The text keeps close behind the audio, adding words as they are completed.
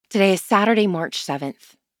Today is Saturday, March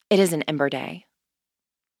 7th. It is an Ember Day.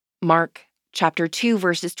 Mark chapter 2,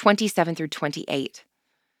 verses 27 through 28.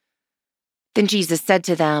 Then Jesus said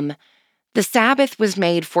to them, "The Sabbath was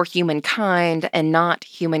made for humankind, and not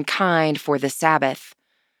humankind for the Sabbath.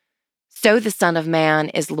 So the Son of Man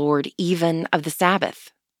is Lord even of the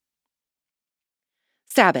Sabbath."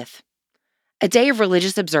 Sabbath, a day of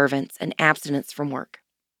religious observance and abstinence from work.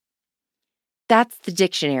 That's the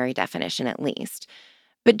dictionary definition, at least.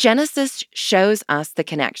 But Genesis shows us the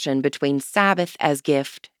connection between Sabbath as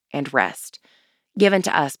gift and rest, given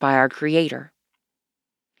to us by our Creator.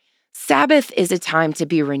 Sabbath is a time to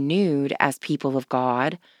be renewed as people of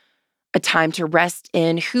God, a time to rest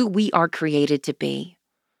in who we are created to be,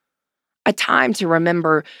 a time to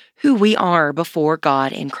remember who we are before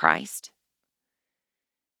God in Christ.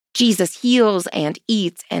 Jesus heals and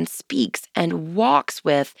eats and speaks and walks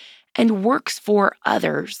with and works for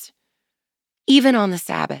others, even on the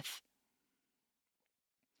Sabbath.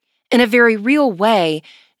 In a very real way,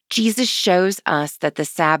 Jesus shows us that the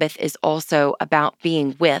Sabbath is also about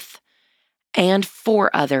being with and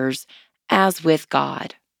for others as with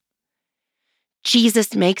God.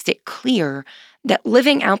 Jesus makes it clear that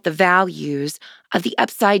living out the values of the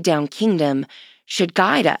upside-down kingdom should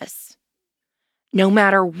guide us, no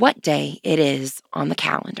matter what day it is on the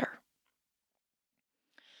calendar.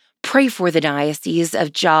 Pray for the Diocese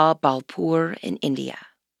of Jabalpur in India.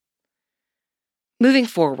 Moving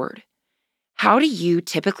forward, how do you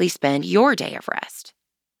typically spend your day of rest?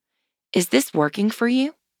 Is this working for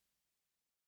you?